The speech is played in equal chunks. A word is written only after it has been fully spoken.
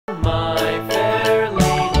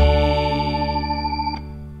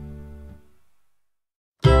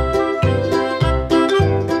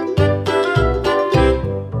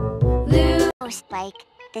like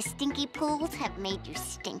the stinky pools have made you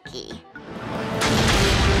stinky.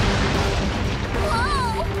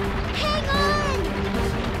 Whoa! Hang on!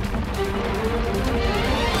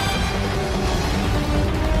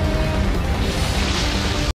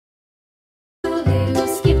 Loo,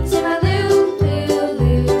 skip to my loo, loo,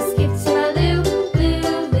 loo, skip to my loo, loo,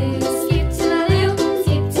 loo, skip to my loo,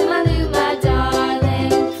 skip to my loo, my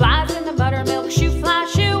darling. Flies in the buttermilk shoe, fly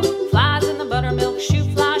shoe, flies in the buttermilk shoe,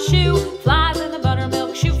 fly shoe, flies in the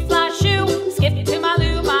buttermilk shoe, fly shoe, skip to my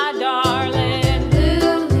loo, my darling.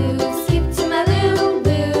 Loo, loo, skip to my loo,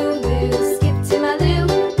 loo, loo, skip to my loo,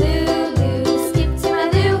 loo, loo, skip to my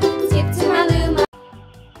loo, skip to my loo, my.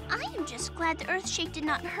 I am just glad the earthshake did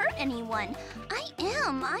not hurt anyone. I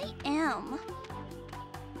am.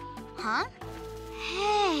 Huh?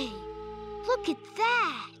 Hey, look at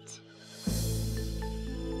that.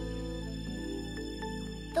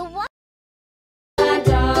 The what? My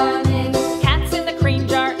darling. Cats in the cream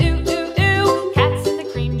jar, ooh, ooh, ooh. Cats in the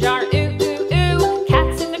cream jar, ooh, ooh, ooh.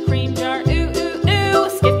 Cats in the cream jar, ooh, ooh, ooh.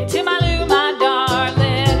 Skip to my loo, my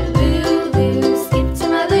darling. Loo, loo, skip to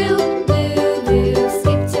my loo. Loo, loo,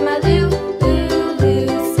 skip to my loo. Loo,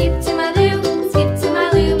 loo, skip to my loo. Skip to my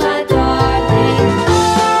loo, my darling.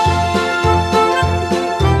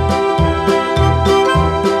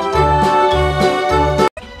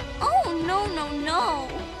 Oh, no.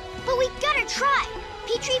 But we gotta try.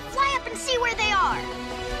 Petrie, fly up and see where they are.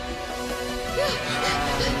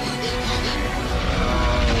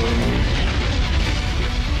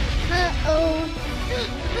 Uh-oh.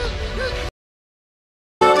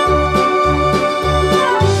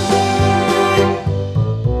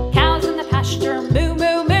 Cows in the pasture, moo,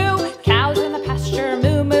 moo, moo. Cows in the pasture,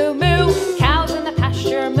 moo, moo, moo. Cows in the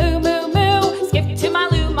pasture, moo, moo, moo. Skip to my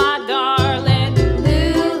loo, my darling.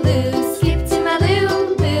 Loo, loo, skip to my loo.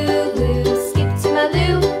 Loo, loo, skip to my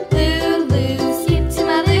loo. Loo, loo, skip to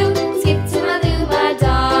my loo. Skip to my loo, my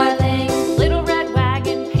darling. Little red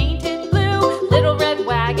wagon painted blue. Little red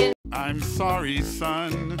wagon. I'm sorry,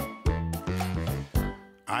 son.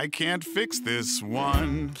 I can't fix this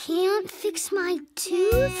one. Can't fix my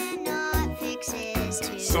tooth? Cannot fix his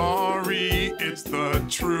tooth. Sorry, it's the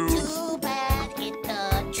truth. Too bad, it's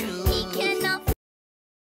the truth. He cannot.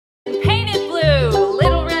 Painted blue,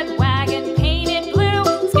 little red wagon painted blue.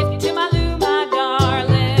 Skip to my loo, my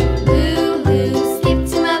darling. Loo, loo, skip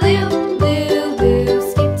to my loo. Loo, loo,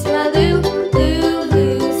 skip to my loo. Loo,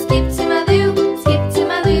 loo, skip to my loo. Skip to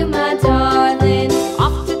my loo, my darling.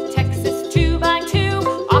 Off to Texas 2x2.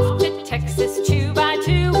 Off to Texas 2x2.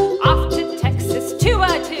 Off to Texas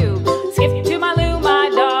 2x2. Skip to my loo, my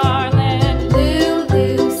darling. Loo,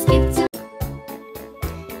 loo, skip to.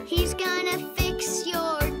 He's gonna fix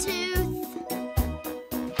your tooth.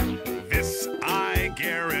 This I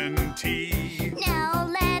guarantee. Now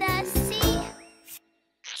let us see.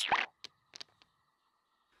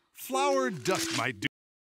 Flour dust might do.